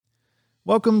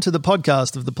Welcome to the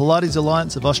podcast of the Pilates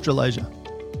Alliance of Australasia.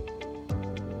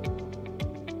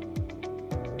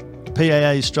 The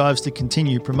PAA strives to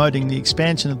continue promoting the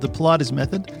expansion of the Pilates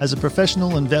method as a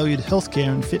professional and valued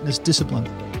healthcare and fitness discipline.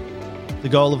 The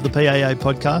goal of the PAA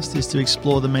podcast is to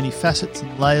explore the many facets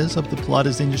and layers of the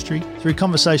Pilates industry through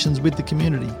conversations with the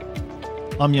community.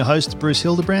 I'm your host, Bruce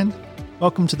Hildebrand.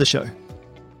 Welcome to the show.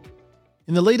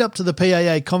 In the lead up to the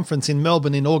PAA conference in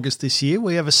Melbourne in August this year,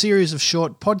 we have a series of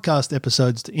short podcast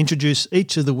episodes to introduce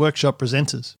each of the workshop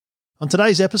presenters. On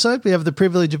today's episode, we have the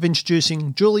privilege of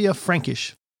introducing Julia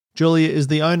Frankish. Julia is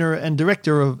the owner and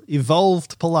director of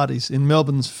Evolved Pilates in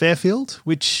Melbourne's Fairfield,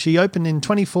 which she opened in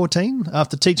 2014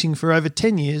 after teaching for over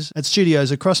 10 years at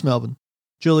studios across Melbourne.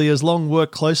 Julia has long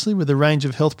worked closely with a range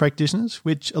of health practitioners,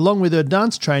 which, along with her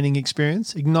dance training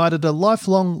experience, ignited a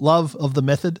lifelong love of the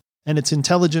method and its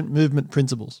intelligent movement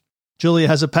principles. Julia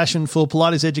has a passion for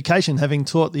Pilates education, having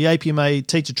taught the APMA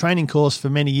teacher training course for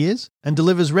many years, and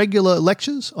delivers regular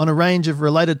lectures on a range of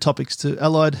related topics to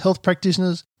allied health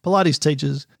practitioners, Pilates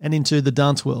teachers, and into the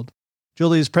dance world.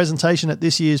 Julia's presentation at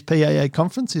this year's PAA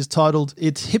conference is titled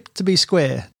 "It's Hip to be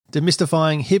Square,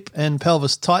 Demystifying Hip and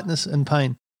Pelvis Tightness and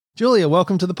Pain." Julia,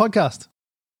 welcome to the podcast.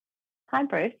 Hi,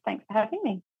 Bruce. Thanks for having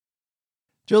me.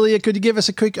 Julia, could you give us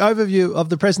a quick overview of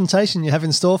the presentation you have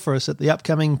in store for us at the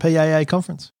upcoming PAA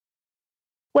conference?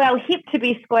 Well, hip to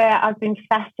be square, I've been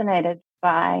fascinated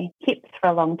by hips for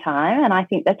a long time, and I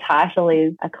think the title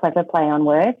is a clever play on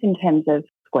words in terms of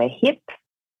square hips.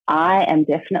 I am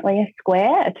definitely a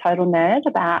square, a total nerd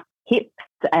about hips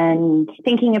and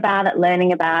thinking about it,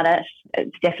 learning about it.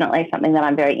 It's definitely something that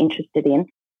I'm very interested in.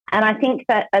 And I think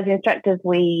that as instructors,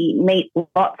 we meet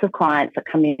lots of clients that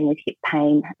come in with hip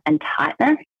pain and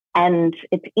tightness. And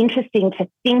it's interesting to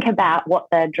think about what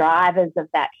the drivers of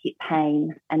that hip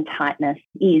pain and tightness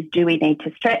is. Do we need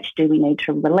to stretch? Do we need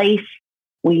to release?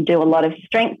 We do a lot of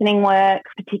strengthening work,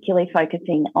 particularly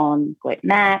focusing on glute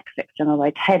max, external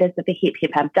rotators of the hip,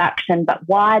 hip abduction. But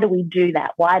why do we do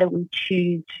that? Why do we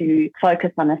choose to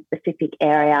focus on a specific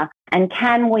area? And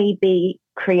can we be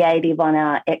creative on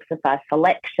our exercise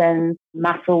selection,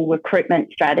 muscle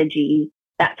recruitment strategies?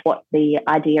 That's what the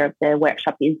idea of the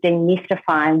workshop is,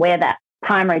 demystifying where that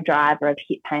primary driver of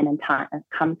hip pain and tightness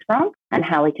comes from and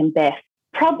how we can best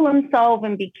problem solve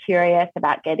and be curious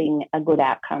about getting a good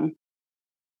outcome.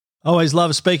 I always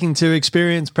love speaking to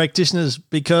experienced practitioners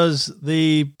because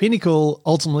the pinnacle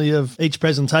ultimately of each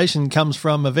presentation comes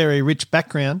from a very rich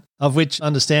background, of which I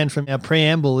understand from our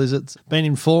preamble is it's been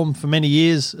informed for many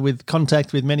years with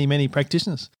contact with many, many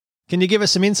practitioners. Can you give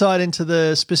us some insight into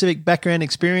the specific background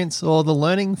experience or the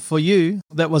learning for you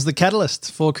that was the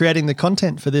catalyst for creating the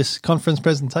content for this conference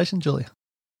presentation, Julia?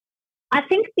 I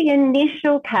think the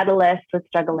initial catalyst was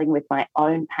struggling with my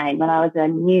own pain. When I was a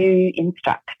new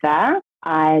instructor,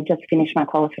 I just finished my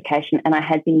qualification and I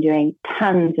had been doing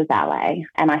tons of ballet,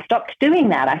 and I stopped doing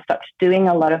that. I stopped doing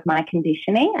a lot of my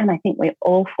conditioning, and I think we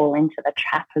all fall into the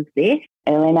trap of this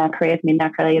early in our careers, mid in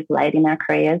our careers, late in our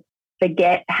careers,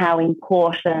 forget how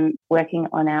important working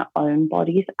on our own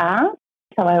bodies are.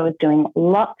 So I was doing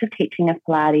lots of teaching of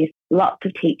Pilates, lots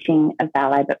of teaching of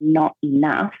ballet, but not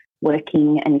enough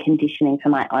working and conditioning for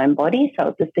my own body. So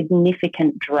it was a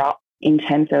significant drop in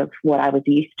terms of what I was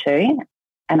used to.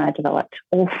 And I developed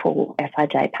awful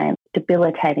FIJ pain,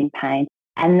 debilitating pain.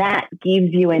 And that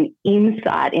gives you an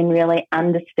insight in really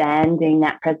understanding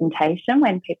that presentation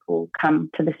when people come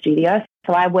to the studio.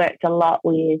 So I worked a lot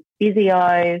with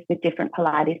physios, with different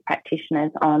Pilates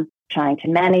practitioners on trying to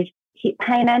manage hip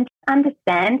pain and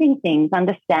understanding things,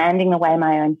 understanding the way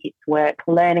my own hips work,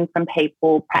 learning from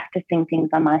people, practicing things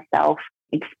on myself,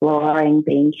 exploring,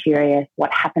 being curious.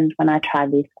 What happens when I try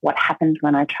this? What happens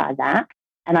when I try that?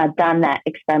 And I've done that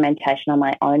experimentation on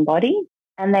my own body.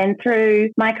 And then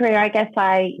through my career, I guess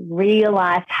I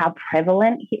realised how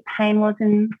prevalent hip pain was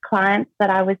in clients that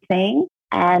I was seeing.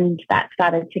 And that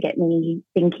started to get me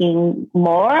thinking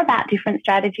more about different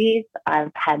strategies.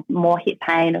 I've had more hip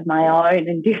pain of my own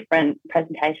in different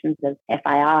presentations of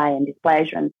FII and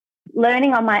dysplasia, and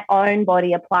learning on my own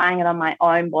body, applying it on my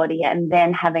own body, and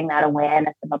then having that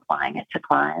awareness of applying it to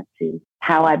clients is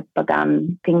how I've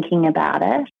begun thinking about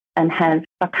it, and has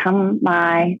become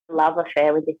my love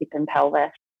affair with the hip and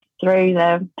pelvis through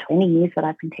the 20 years that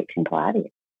I've been teaching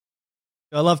Pilates.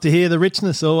 I love to hear the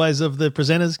richness always of the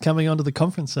presenters coming onto the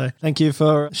conference. So thank you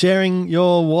for sharing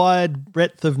your wide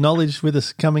breadth of knowledge with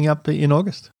us coming up in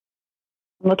August.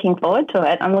 I'm looking forward to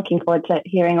it. I'm looking forward to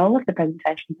hearing all of the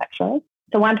presentations, actually.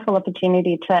 It's a wonderful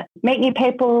opportunity to meet new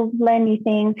people, learn new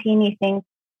things, hear new things.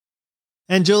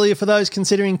 And Julia, for those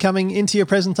considering coming into your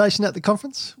presentation at the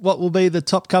conference, what will be the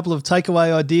top couple of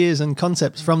takeaway ideas and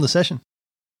concepts from the session?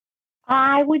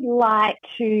 I would like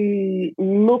to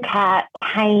look at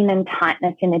pain and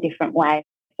tightness in a different way.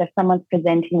 So if someone's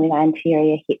presenting with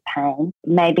anterior hip pain,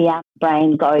 maybe our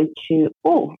brain goes to,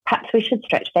 oh, perhaps we should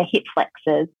stretch their hip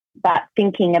flexors, but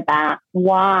thinking about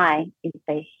why is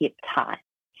their hip tight.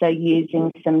 So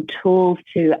using some tools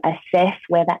to assess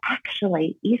whether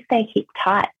actually is their hip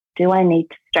tight? Do I need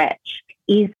to stretch?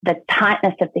 Is the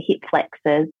tightness of the hip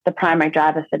flexors the primary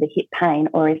driver for the hip pain,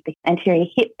 or is the anterior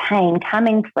hip pain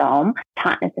coming from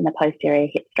tightness in the posterior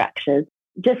hip structures?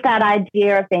 Just that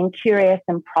idea of being curious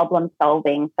and problem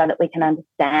solving so that we can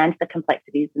understand the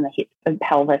complexities in the hips and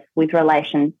pelvis with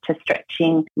relation to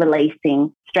stretching,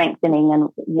 releasing, strengthening, and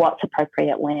what's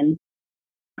appropriate when.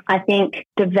 I think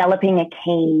developing a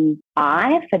keen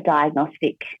eye for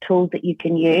diagnostic tools that you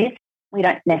can use. We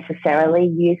don't necessarily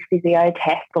use physio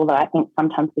tests, although I think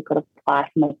sometimes we could apply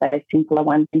some of those simpler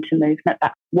ones into movement,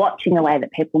 but watching the way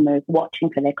that people move, watching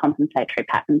for their compensatory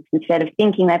patterns. Instead of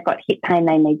thinking they've got hip pain,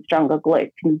 they need stronger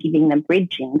glutes, and giving them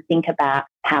bridging, think about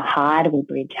how high do we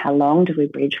bridge, how long do we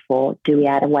bridge for, do we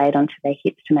add a weight onto their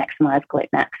hips to maximise glute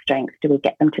max strength, do we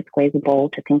get them to squeeze a ball,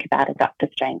 to think about adductor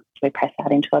strength, do we press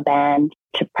out into a band,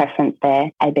 to preference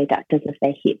their abductors of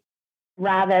their hips,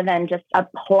 rather than just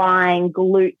applying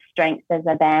glute strength as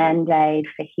a band-aid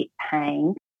for hip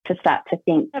pain, to start to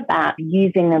think about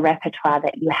using the repertoire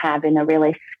that you have in a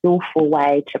really skillful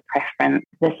way to preference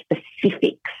the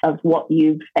specifics of what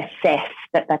you've assessed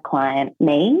that the client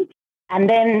needs. And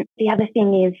then the other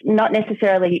thing is, not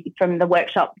necessarily from the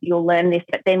workshop you'll learn this,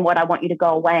 but then what I want you to go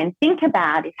away and think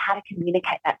about is how to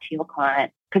communicate that to your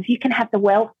client. Because you can have the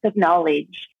wealth of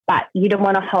knowledge, but you don't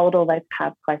want to hold all those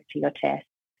cards close to your chest.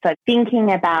 So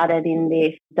thinking about it in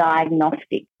this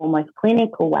diagnostic, almost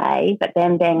clinical way, but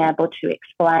then being able to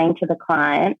explain to the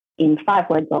client in 5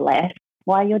 words or less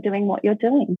why you're doing what you're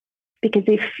doing. Because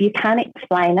if you can't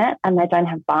explain it and they don't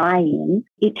have buy-in,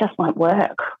 it just won't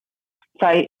work.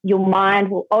 So your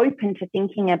mind will open to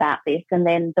thinking about this, and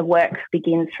then the work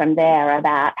begins from there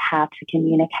about how to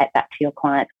communicate that to your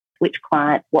clients, which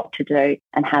clients, what to do,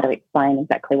 and how to explain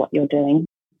exactly what you're doing.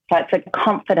 So it's a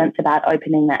confidence about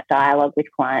opening that dialogue with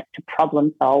clients to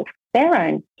problem solve their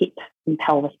own hip and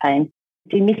pelvis pain,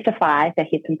 demystify the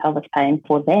hip and pelvis pain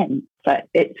for them. So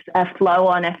it's a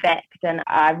flow-on effect, and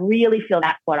I really feel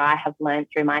that's what I have learned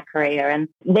through my career. And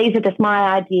these are just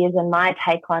my ideas and my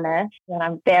take on it, and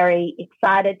I'm very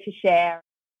excited to share.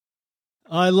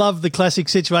 I love the classic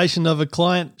situation of a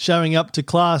client showing up to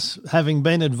class having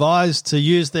been advised to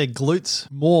use their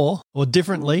glutes more or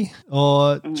differently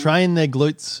or train their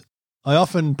glutes. I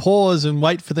often pause and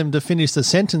wait for them to finish the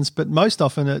sentence, but most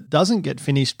often it doesn't get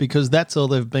finished because that's all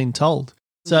they've been told.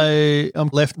 So I'm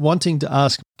left wanting to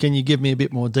ask, can you give me a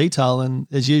bit more detail? And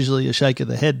there's usually a shake of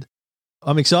the head.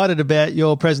 I'm excited about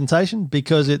your presentation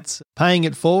because it's paying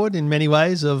it forward in many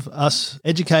ways of us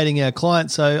educating our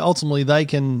clients so ultimately they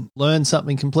can learn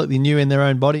something completely new in their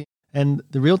own body. And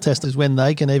the real test is when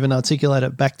they can even articulate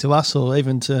it back to us or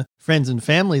even to friends and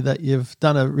family that you've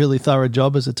done a really thorough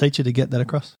job as a teacher to get that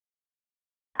across.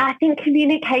 I think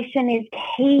communication is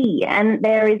key. And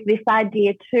there is this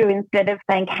idea too, instead of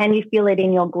saying, can you feel it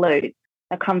in your glutes?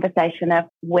 A conversation of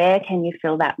where can you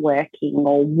feel that working,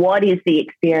 or what is the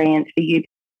experience for you?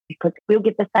 Because we'll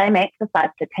give the same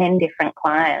exercise to 10 different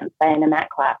clients, say in a mat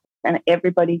class, and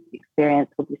everybody's experience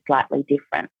will be slightly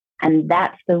different. And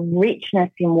that's the richness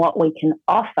in what we can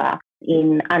offer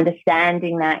in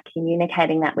understanding that,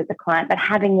 communicating that with the client, but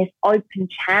having this open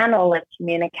channel of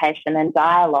communication and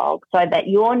dialogue so that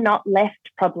you're not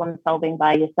left problem solving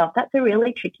by yourself. That's a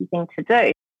really tricky thing to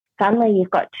do. Suddenly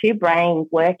you've got 2 brains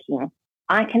working.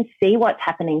 I can see what's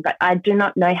happening, but I do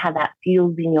not know how that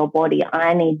feels in your body.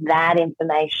 I need that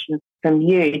information from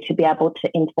you to be able to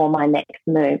inform my next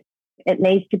move. It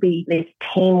needs to be this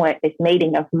teamwork, this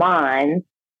meeting of minds.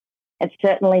 It's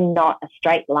certainly not a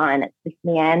straight line. It's this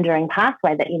meandering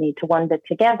pathway that you need to wander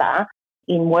together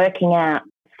in working out,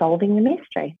 solving the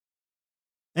mystery.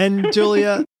 And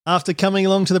Julia, after coming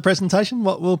along to the presentation,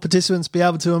 what will participants be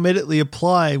able to immediately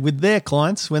apply with their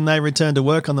clients when they return to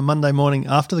work on the Monday morning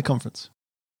after the conference?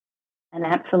 An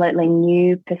absolutely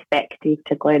new perspective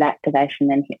to glute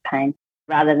activation and hip pain,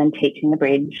 rather than teaching the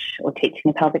bridge or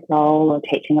teaching a pelvic roll or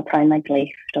teaching a prone leg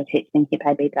lift or teaching hip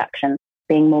abduction.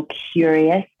 Being more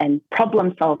curious and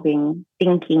problem solving,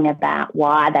 thinking about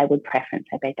why they would preference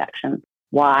abduction,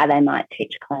 why they might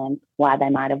teach clamps, why they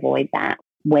might avoid that,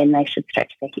 when they should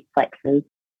stretch their hip flexors.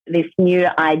 This new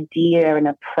idea and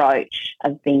approach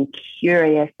of being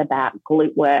curious about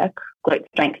glute work, glute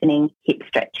strengthening, hip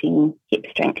stretching, hip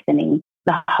strengthening,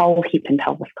 the whole hip and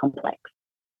pelvis complex.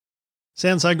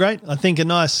 Sounds so great. I think a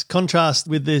nice contrast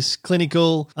with this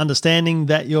clinical understanding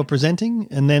that you're presenting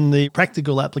and then the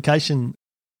practical application.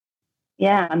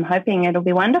 Yeah, I'm hoping it'll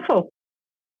be wonderful.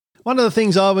 One of the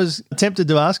things I was tempted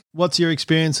to ask, what's your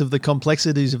experience of the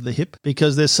complexities of the hip?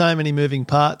 Because there's so many moving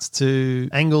parts to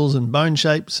angles and bone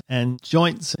shapes and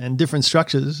joints and different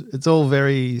structures. It's all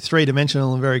very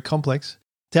three-dimensional and very complex.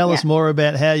 Tell us more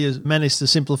about how you managed to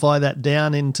simplify that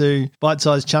down into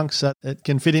bite-sized chunks that it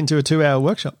can fit into a 2-hour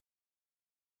workshop.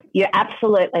 You're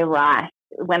absolutely right.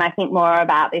 When I think more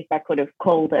about this, I could have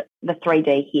called it the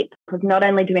 3D hip, because not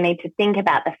only do we need to think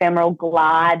about the femoral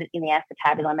glide in the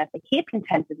acetabulum of the hip in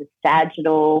terms of the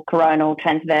sagittal, coronal,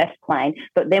 transverse plane,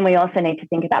 but then we also need to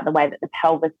think about the way that the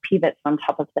pelvis pivots on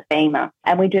top of the femur.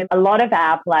 And we do a lot of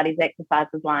our Pilates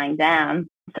exercises lying down,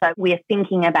 so we're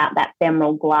thinking about that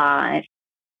femoral glide.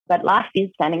 But life is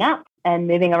standing up and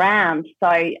moving around,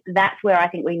 so that's where I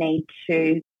think we need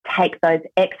to take those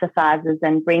exercises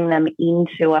and bring them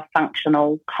into a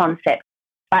functional concept.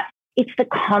 But it's the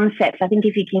concepts. I think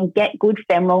if you can get good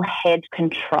femoral head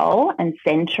control and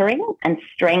centering and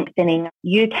strengthening,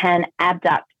 you can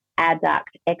abduct,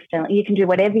 adduct, externally. You can do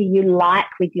whatever you like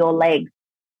with your legs.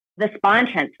 The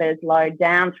spine transfers low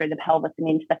down through the pelvis and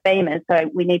into the femur.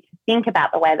 So we need to think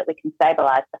about the way that we can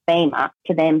stabilise the femur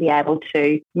to then be able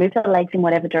to move the legs in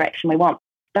whatever direction we want.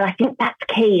 But I think that's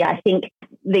key. I think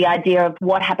the idea of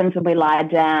what happens when we lie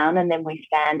down and then we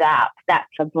stand up, that's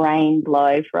a brain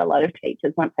blow for a lot of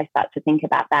teachers once they start to think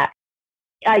about that.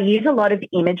 I use a lot of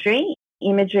imagery.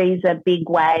 Imagery is a big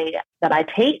way that I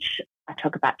teach. I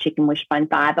talk about chicken wishbone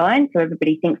thigh bone. So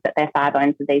everybody thinks that their thigh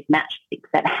bones are these matchsticks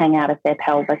that hang out of their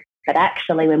pelvis. But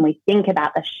actually, when we think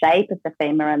about the shape of the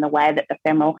femur and the way that the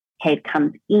femoral head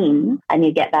comes in and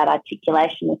you get that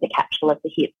articulation with the capsule of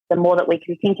the hip, the more that we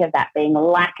can think of that being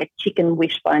like a chicken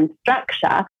wishbone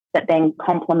structure that then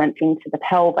complements into the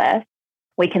pelvis,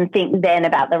 we can think then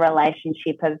about the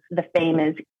relationship of the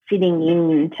femurs fitting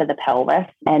into the pelvis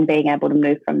and being able to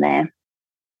move from there.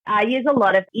 I use a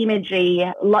lot of imagery,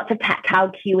 lots of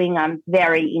tactile cueing. I'm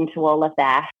very into all of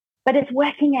that. But it's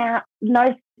working out,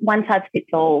 no one size fits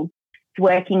all. It's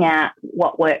working out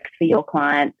what works for your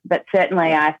client. But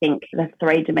certainly I think the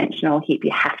three-dimensional hip,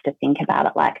 you have to think about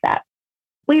it like that.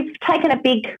 We've taken a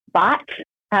big bite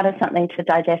out of something to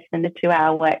digest in the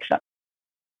 2-hour workshop.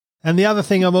 And the other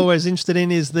thing I'm always interested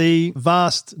in is the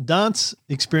vast dance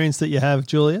experience that you have,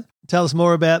 Julia. Tell us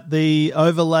more about the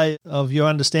overlay of your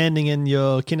understanding and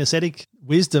your kinesthetic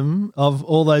wisdom of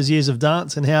all those years of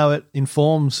dance and how it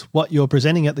informs what you're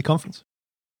presenting at the conference.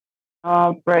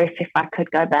 Oh, Bruce, if I could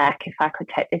go back, if I could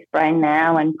take this brain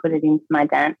now and put it into my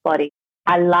dance body.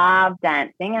 I love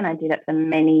dancing and I did it for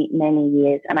many, many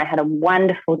years. And I had a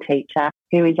wonderful teacher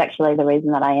who is actually the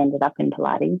reason that I ended up in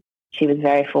Pilates. She was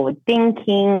very forward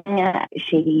thinking.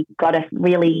 She got us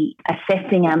really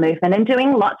assessing our movement and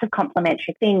doing lots of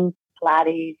complementary things,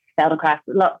 Pilates, Feldenkrais,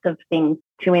 lots of things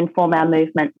to inform our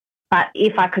movement. But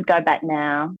if I could go back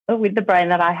now with the brain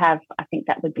that I have, I think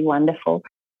that would be wonderful.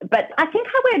 But I think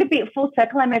I went a bit full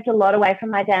circle. I moved a lot away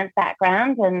from my dance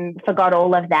background and forgot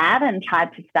all of that and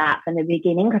tried to start from the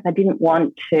beginning because I didn't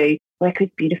want to work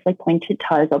with beautifully pointed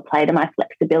toes or play to my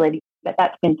flexibility. But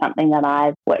that's been something that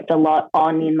I've worked a lot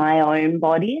on in my own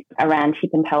body around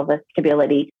hip and pelvis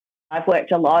stability. I've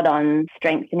worked a lot on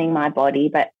strengthening my body,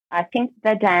 but I think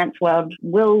the dance world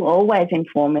will always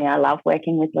inform me. I love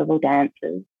working with little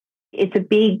dancers. It's a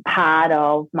big part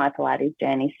of my Pilates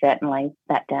journey, certainly,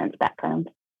 that dance background.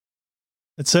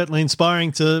 It's certainly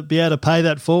inspiring to be able to pay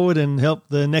that forward and help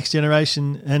the next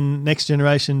generation and next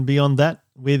generation beyond that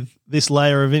with this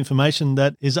layer of information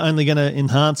that is only going to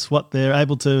enhance what they're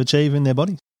able to achieve in their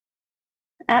bodies.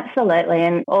 Absolutely.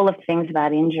 And all of the things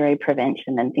about injury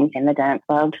prevention and things in the dance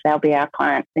world, they'll be our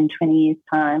clients in 20 years'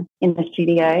 time in the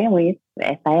studio with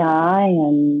PAA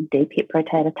and deep hip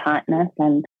rotator tightness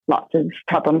and lots of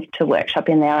problems to workshop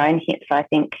in their own hips. So I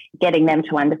think getting them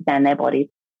to understand their bodies,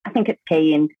 I think it's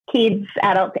key in kids,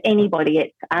 adults, anybody.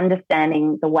 It's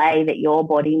understanding the way that your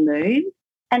body moves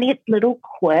and its little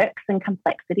quirks and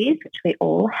complexities, which we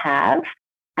all have,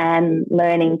 and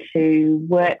learning to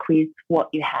work with what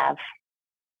you have.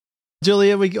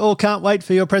 Julia, we all can't wait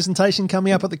for your presentation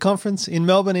coming up at the conference in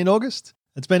Melbourne in August.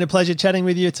 It's been a pleasure chatting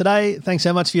with you today. Thanks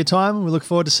so much for your time. We look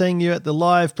forward to seeing you at the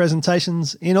live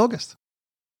presentations in August.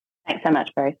 Thanks so much,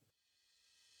 Bruce.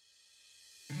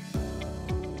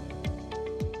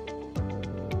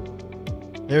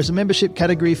 There is a membership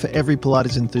category for every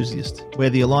Pilates enthusiast, where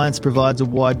the Alliance provides a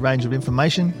wide range of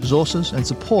information, resources and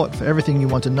support for everything you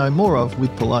want to know more of with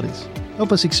Pilates.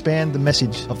 Help us expand the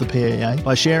message of the PAA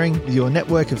by sharing with your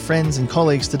network of friends and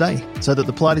colleagues today so that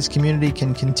the Pilates community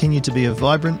can continue to be a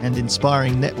vibrant and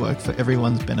inspiring network for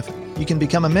everyone's benefit. You can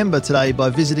become a member today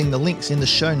by visiting the links in the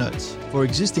show notes. For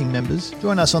existing members,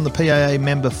 join us on the PAA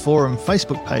Member Forum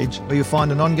Facebook page, where you'll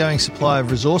find an ongoing supply of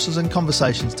resources and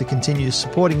conversations to continue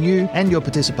supporting you and your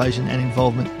participation and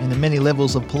involvement in the many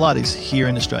levels of Pilates here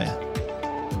in Australia.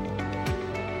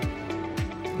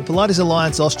 The Pilates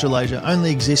Alliance Australasia only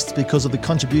exists because of the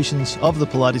contributions of the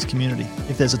Pilates community.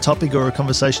 If there's a topic or a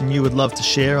conversation you would love to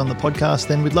share on the podcast,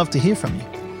 then we'd love to hear from you.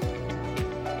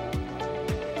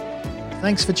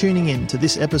 Thanks for tuning in to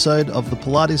this episode of the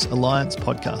Pilates Alliance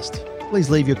podcast. Please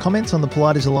leave your comments on the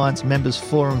Pilates Alliance Members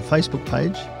Forum Facebook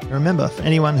page. And remember, for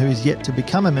anyone who is yet to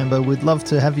become a member, we'd love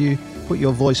to have you put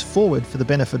your voice forward for the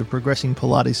benefit of progressing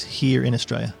Pilates here in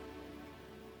Australia.